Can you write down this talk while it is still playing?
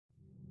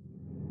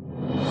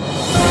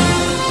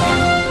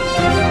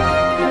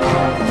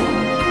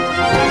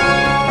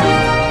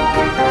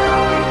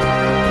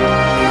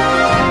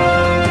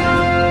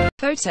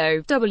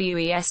motto,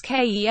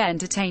 WESKE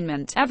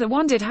Entertainment. Ever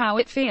wondered how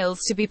it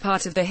feels to be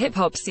part of the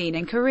hip-hop scene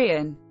in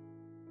Korean?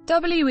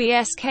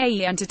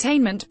 WESKE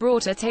Entertainment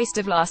brought a taste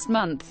of last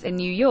month in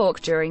New York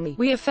during the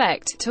We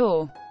Effect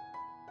tour.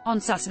 On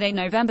Saturday,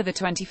 November the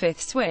 25th,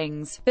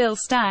 Swings, Bill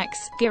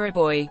Stax,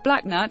 Giraboy,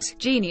 Blacknut,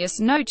 Genius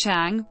No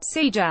Chang,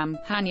 C-Jam,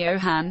 Han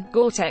Yo-han,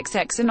 Gore-Tex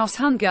X and Os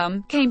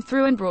Hungum came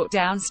through and brought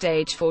down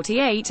stage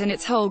 48 and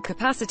its whole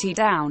capacity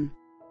down.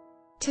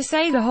 To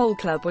say the whole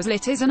club was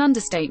lit is an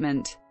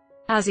understatement,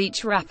 as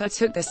each rapper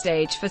took the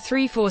stage for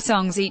 3-4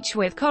 songs each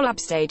with collab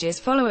stages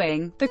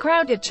following. The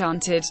crowd had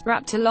chanted,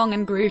 rapped along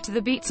and grew to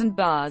the beats and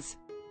bars.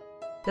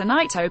 The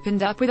night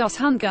opened up with Os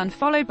Hungum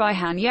followed by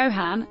Han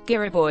Yo-han,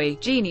 Giraboy,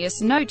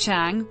 Genius No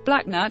Chang,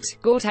 Blacknut,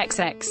 Gore-Tex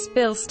X,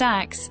 Bill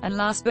Stax, and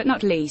last but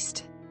not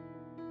least,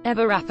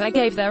 every rapper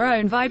gave their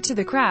own vibe to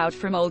the crowd.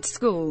 From old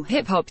school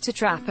hip-hop to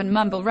trap and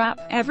mumble rap,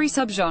 every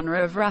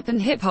subgenre of rap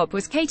and hip-hop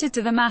was catered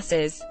to the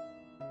masses.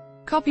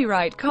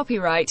 Copyright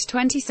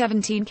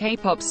 2017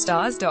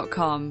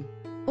 kpopstars.com.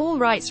 All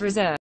rights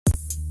reserved.